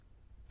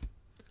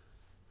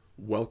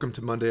Welcome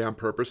to Monday on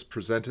Purpose,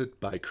 presented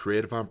by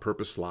Creative on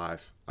Purpose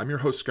Live. I'm your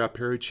host, Scott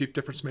Perry, Chief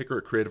Difference Maker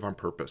at Creative on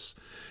Purpose.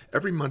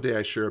 Every Monday,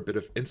 I share a bit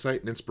of insight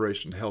and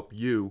inspiration to help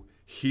you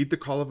heed the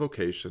call of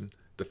vocation,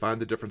 define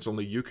the difference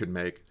only you can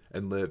make,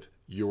 and live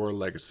your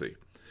legacy.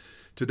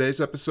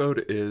 Today's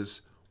episode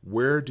is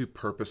Where Do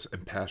Purpose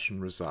and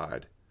Passion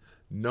Reside?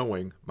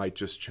 Knowing might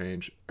just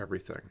change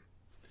everything.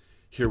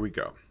 Here we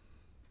go.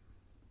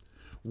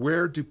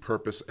 Where do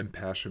purpose and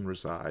passion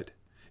reside?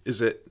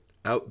 Is it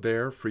out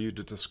there for you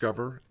to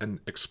discover and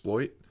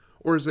exploit,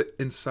 or is it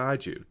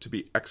inside you to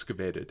be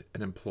excavated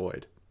and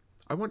employed?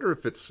 I wonder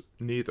if it's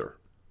neither,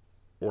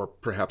 or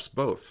perhaps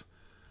both.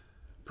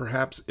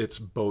 Perhaps it's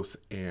both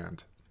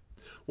and.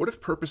 What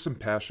if purpose and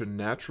passion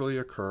naturally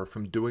occur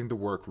from doing the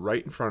work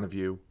right in front of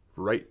you,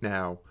 right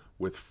now,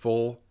 with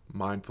full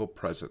mindful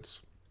presence?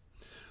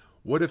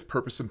 What if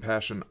purpose and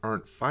passion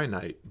aren't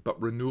finite,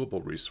 but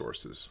renewable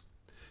resources?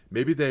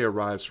 Maybe they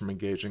arise from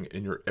engaging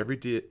in your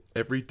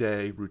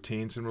everyday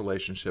routines and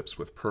relationships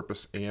with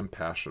purpose and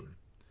passion.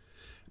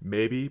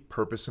 Maybe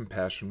purpose and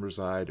passion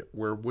reside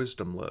where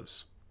wisdom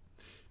lives.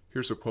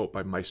 Here's a quote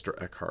by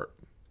Meister Eckhart.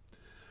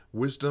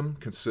 Wisdom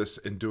consists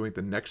in doing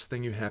the next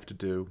thing you have to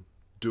do,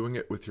 doing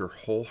it with your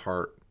whole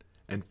heart,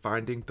 and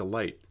finding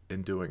delight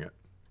in doing it.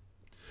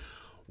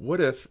 What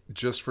if,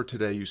 just for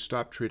today, you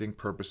stop treating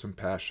purpose and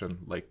passion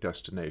like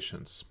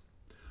destinations?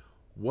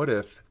 What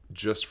if,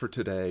 just for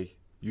today,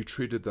 you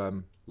treated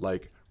them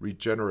like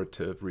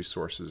regenerative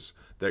resources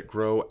that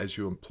grow as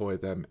you employ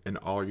them in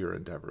all your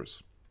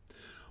endeavors?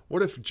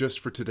 What if just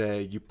for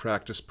today you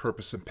practice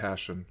purpose and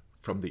passion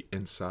from the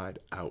inside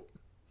out?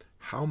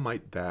 How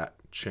might that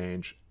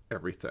change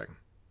everything?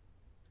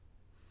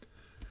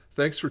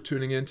 Thanks for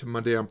tuning in to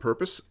Monday on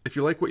Purpose. If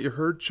you like what you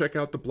heard, check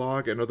out the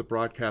blog and other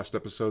broadcast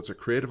episodes at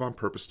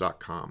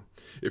creativeonpurpose.com.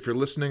 If you're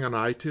listening on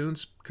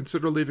iTunes,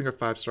 consider leaving a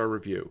 5-star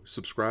review,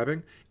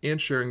 subscribing, and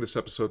sharing this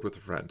episode with a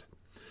friend.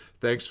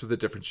 Thanks for the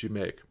difference you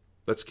make.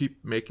 Let's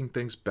keep making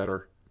things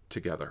better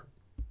together.